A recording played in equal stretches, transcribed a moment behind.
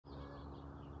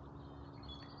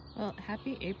Well,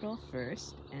 happy April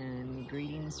 1st, and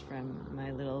greetings from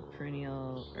my little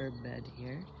perennial herb bed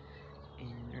here,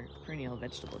 or perennial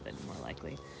vegetable bed, more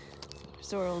likely.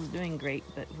 Sorrel's doing great,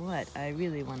 but what I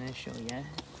really want to show you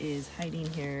is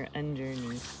hiding here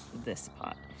underneath this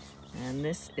pot. And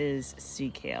this is sea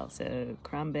kale, so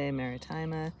Crambe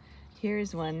maritima.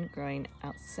 Here's one growing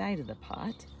outside of the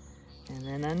pot, and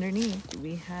then underneath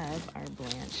we have our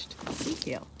blanched sea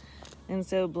kale. And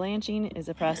so blanching is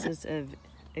a process of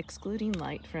excluding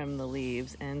light from the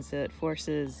leaves, and so it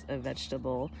forces a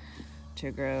vegetable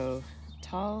to grow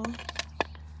tall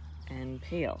and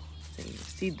pale. So you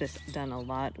see this done a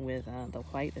lot with the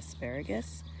white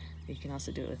asparagus. You can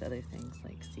also do it with other things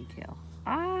like sea kale.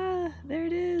 Ah, there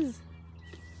it is.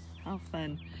 How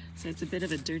fun. So it's a bit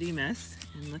of a dirty mess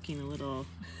and looking a little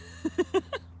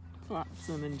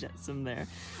flotsam and jetsam there.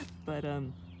 But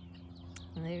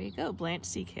there you go, blanched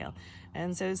sea kale.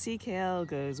 And so sea kale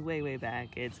goes way, way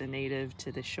back. It's a native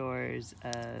to the shores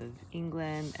of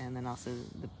England and then also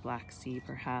the Black Sea,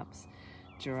 perhaps.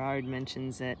 Gerard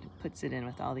mentions it, puts it in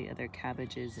with all the other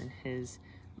cabbages in his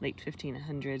late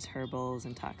 1500s herbals,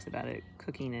 and talks about it,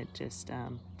 cooking it just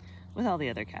with all the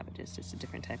other cabbages, just a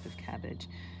different type of cabbage.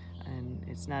 And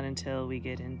it's not until we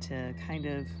get into kind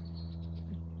of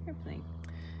airplane,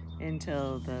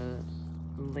 until the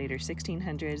later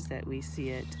 1600s that we see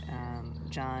it.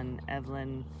 John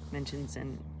Evelyn mentions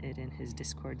it in his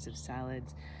Discords of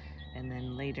Salads, and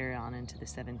then later on into the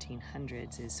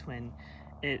 1700s is when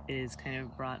it is kind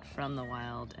of brought from the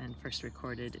wild and first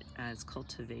recorded as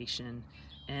cultivation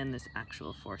and this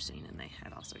actual forcing, and they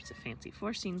had all sorts of fancy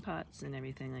forcing pots and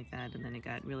everything like that, and then it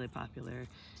got really popular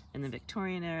in the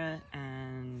Victorian era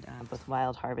and with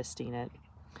wild harvesting it.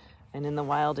 And in the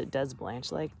wild it does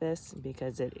blanch like this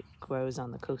because it grows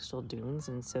on the coastal dunes,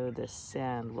 and so the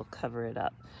sand will cover it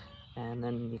up, and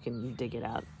then you can dig it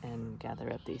out and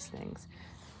gather up these things.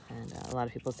 And a lot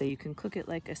of people say you can cook it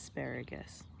like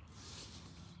asparagus.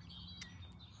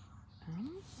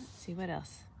 Let's see what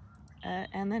else.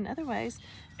 And then otherwise,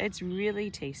 it's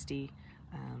really tasty.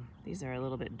 These are a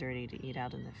little bit dirty to eat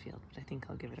out in the field, but I think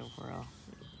I'll give it a whirl.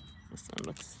 This one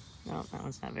looks, no, that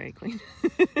one's not very clean.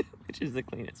 Which is the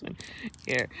cleanest one?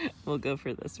 Here, we'll go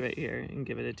for this right here and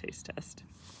give it a taste test.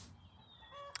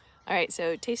 All right,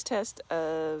 so taste test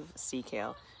of sea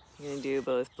kale. I'm gonna do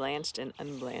both blanched and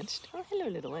unblanched. Oh, hello,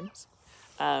 little ones.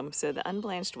 So the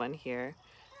unblanched one here,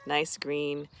 nice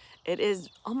green. It is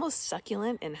almost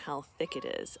succulent in how thick it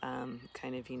is.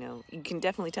 Kind of, you can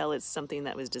definitely tell it's something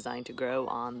that was designed to grow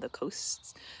on the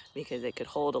coasts because it could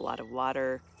hold a lot of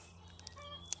water.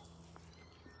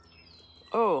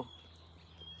 Oh,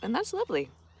 and that's lovely.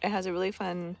 It has a really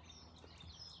fun,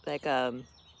 like,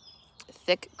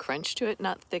 thick crunch to it.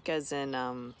 Not thick as in,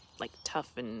 like,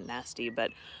 tough and nasty,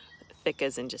 but thick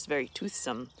as in just very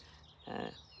toothsome,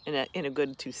 in a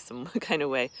good toothsome kind of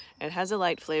way. It has a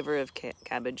light flavor of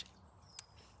cabbage,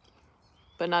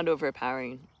 but not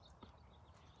overpowering.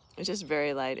 It's just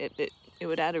very light. It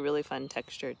would add a really fun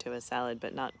texture to a salad,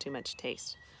 but not too much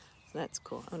taste. So that's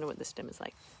cool. I wonder what the stem is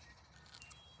like.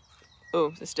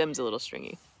 Oh, the stem's a little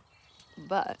stringy.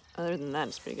 But other than that,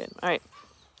 it's pretty good. All right,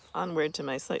 onward to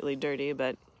my slightly dirty,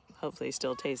 but hopefully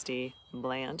still tasty,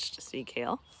 blanched sea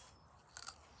kale.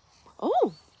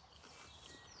 Oh!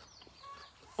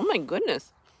 Oh my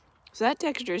goodness. So that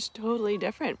texture is totally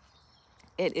different.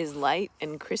 It is light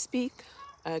and crispy,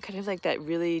 kind of like that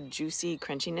really juicy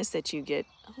crunchiness that you get.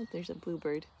 Oh, there's a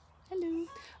bluebird. Hello.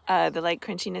 The light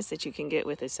crunchiness that you can get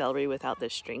with a celery without the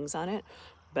strings on it,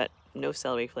 but no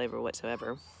celery flavor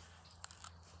whatsoever.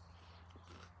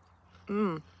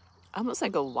 Almost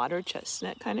like a water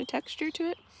chestnut kind of texture to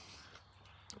it.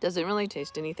 Doesn't really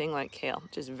taste anything like kale,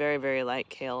 just very, very light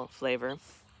kale flavor.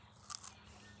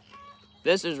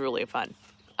 This is really fun.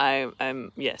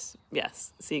 Yes,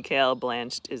 sea kale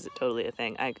blanched is totally a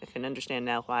thing. I can understand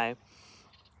now why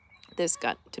this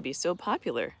got to be so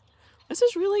popular. This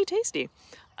is really tasty.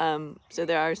 So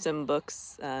there are some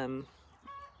books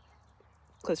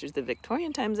closer to the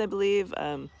Victorian times, I believe.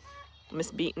 Miss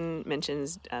Beaton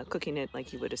mentions cooking it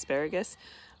like you would asparagus,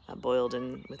 boiled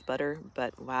in with butter.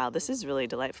 But wow, this is really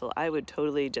delightful. I would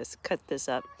totally just cut this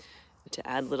up to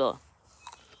add little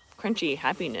crunchy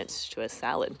happiness to a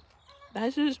salad.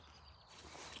 That's just,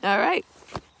 all right.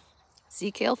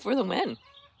 Sea kale for the win.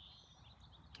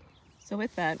 So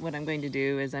with that, what I'm going to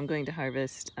do is I'm going to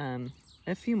harvest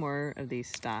a few more of these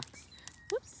stalks.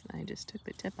 Whoops, I just took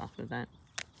the tip off of that.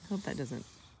 I hope that doesn't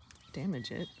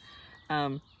damage it.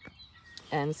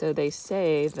 And so they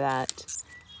say that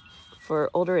for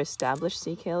older established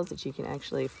sea kales that you can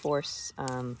actually force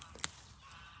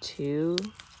 2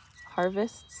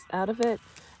 harvests out of it.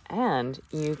 And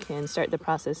you can start the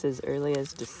process as early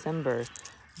as December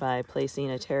by placing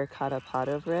a terracotta pot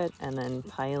over it and then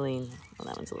piling, well,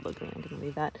 that one's a little green, I'm gonna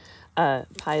leave that,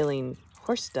 piling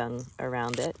horse dung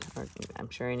around it, or I'm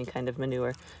sure any kind of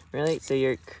manure, really. So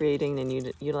you're creating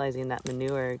and utilizing that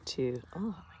manure to, oh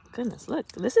my goodness, look,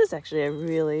 this is actually a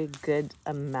really good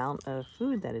amount of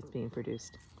food that is being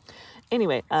produced.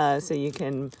 Anyway, so you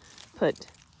can put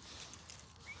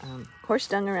horse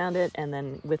dung around it, and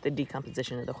then with the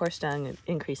decomposition of the horse dung, it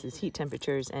increases heat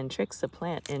temperatures and tricks the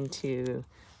plant into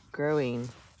growing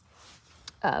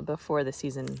before the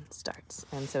season starts.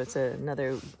 And so it's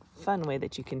another fun way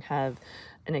that you can have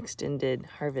an extended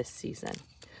harvest season.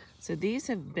 So these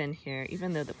have been here,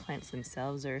 even though the plants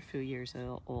themselves are a few years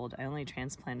old. I only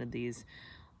transplanted these.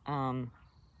 You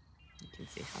can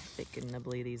see how thick and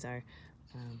nibbly these are.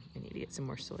 I need to get some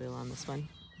more soil on this one.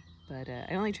 But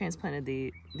I only transplanted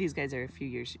these guys are a few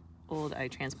years old. I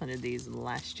transplanted these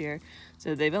last year.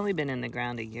 So they've only been in the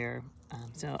ground a year.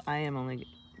 So I am only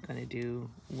going to do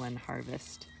one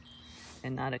harvest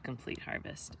and not a complete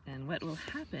harvest. And what will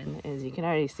happen is you can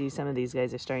already see some of these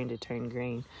guys are starting to turn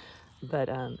green. But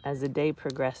as the day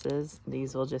progresses,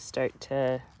 these will just start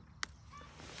to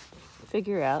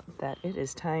figure out that it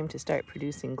is time to start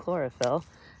producing chlorophyll.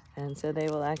 And so they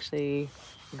will actually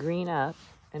green up,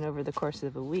 and over the course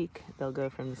of a week, they'll go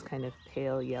from this kind of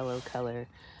pale yellow color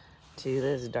to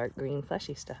this dark green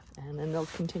fleshy stuff. And then they'll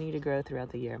continue to grow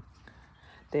throughout the year.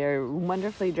 They're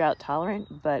wonderfully drought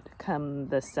tolerant, but come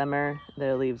the summer,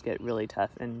 their leaves get really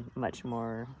tough and much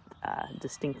more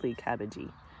distinctly cabbagey.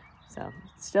 So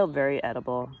still very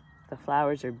edible. The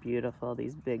flowers are beautiful,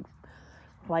 these big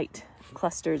white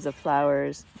clusters of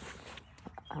flowers.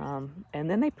 And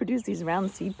then they produce these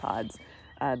round seed pods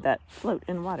that float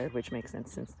in water, which makes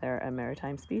sense since they're a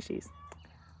maritime species.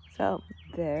 So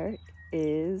there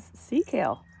is sea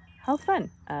kale. How fun.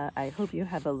 I hope you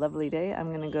have a lovely day.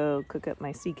 I'm gonna go cook up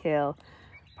my sea kale,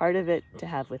 part of it to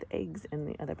have with eggs and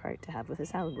the other part to have with a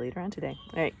salad later on today.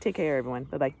 All right, take care everyone.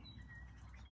 Bye-bye.